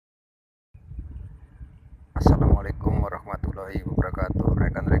Assalamualaikum warahmatullahi wabarakatuh.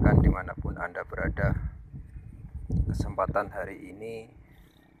 Rekan-rekan dimanapun Anda berada, kesempatan hari ini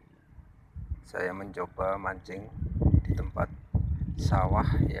saya mencoba mancing di tempat sawah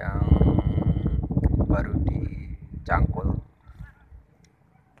yang baru dicangkul.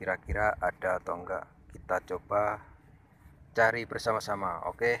 Kira-kira ada atau enggak, kita coba cari bersama-sama.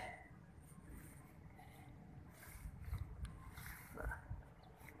 Oke.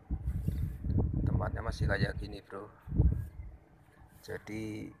 Tempatnya masih kayak gini, bro.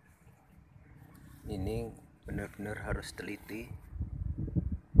 Jadi ini benar-benar harus teliti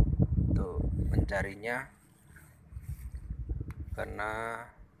untuk mencarinya, karena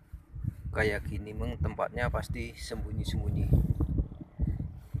kayak gini tempatnya pasti sembunyi-sembunyi.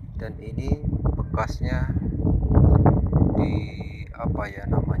 Dan ini bekasnya di apa ya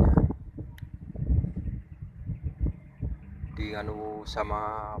namanya, di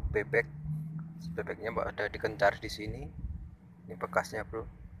sama bebeknya ada dikencar di sini. Ini bekasnya, bro,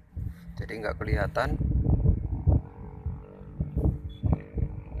 jadi nggak kelihatan.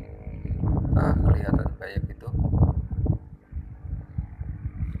 Nah, kelihatan kayak gitu.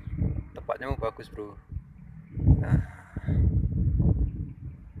 Tempatnya bagus, bro. Nah,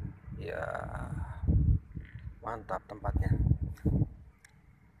 ya mantap tempatnya.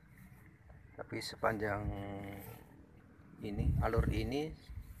 Tapi sepanjang alur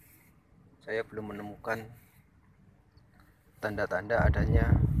ini saya belum menemukan tanda-tanda adanya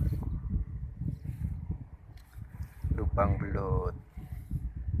lubang belut.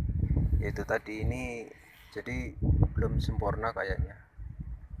 Yaitu tadi ini, jadi belum sempurna kayaknya.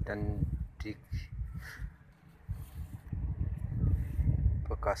 Dan di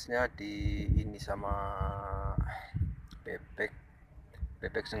bekasnya di ini sama bebek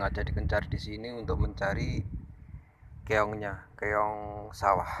sengaja dikencar di sini untuk mencari keong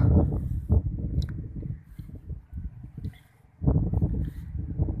sawah.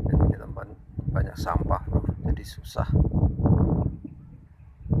 Dan ini tempat banyak sampah, bro, jadi susah.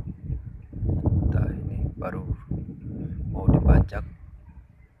 Nah, ini baru mau dibajak.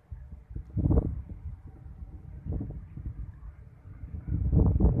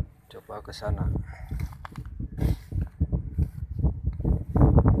 Coba ke sana.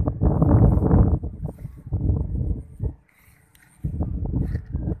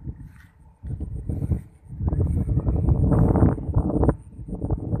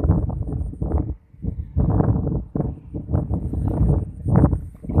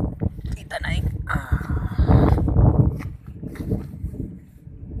 Kita naik.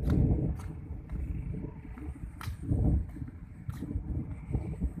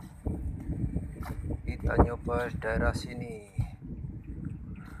 Kita nyoba daerah sini.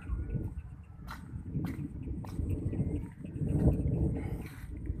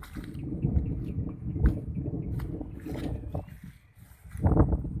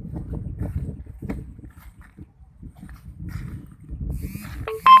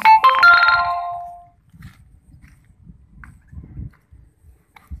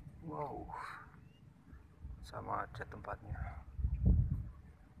 Wow, sama aja tempatnya.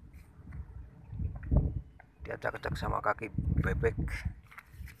 Diacak-acak sama kaki bebek.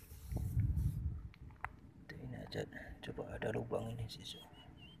 Ini aja, coba ada lubang ini sih.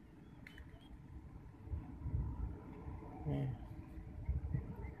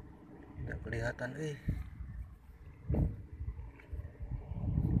 Nggak kelihatan.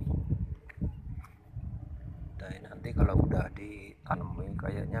 Dan nanti kalau udah ditanemin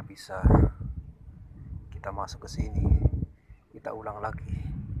kayaknya bisa kita masuk ke sini. Kita ulang lagi.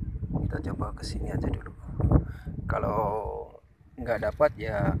 Kita coba ke sini aja dulu. Kalau nggak dapat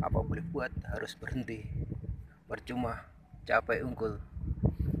ya apa boleh buat, harus berhenti. Percuma, capek unggul.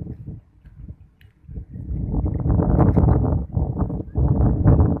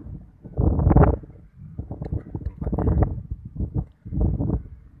 Tempatnya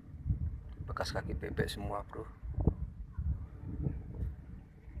bekas kaki bebek semua, bro.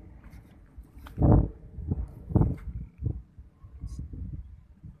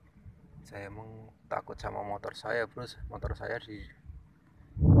 Saya emang takut sama motor saya, bro. Motor saya di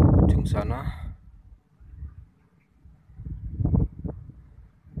ujung sana.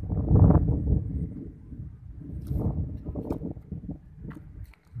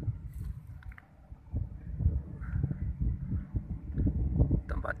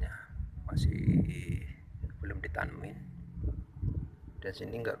 Tempatnya masih belum ditanemin. Dan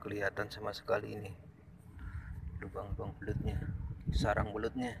sini nggak kelihatan sama sekali ini lubang-lubang belutnya, sarang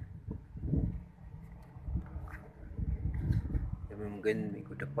belutnya. Tapi mungkin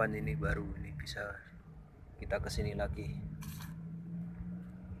minggu depan ini baru ini bisa kita kesini lagi.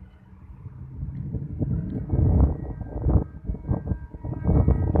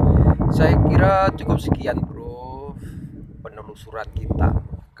 Saya kira cukup sekian bro penelusuran kita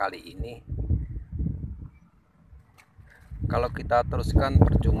kali ini. Kalau kita teruskan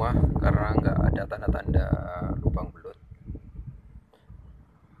percuma karena nggak ada tanda-tanda lubang belut.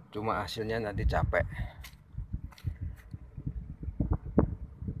 Cuma hasilnya nanti capek.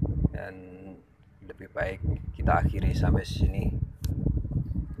 Dan lebih baik kita akhiri sampai sini.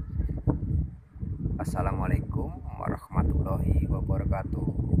 Assalamualaikum warahmatullahi wabarakatuh.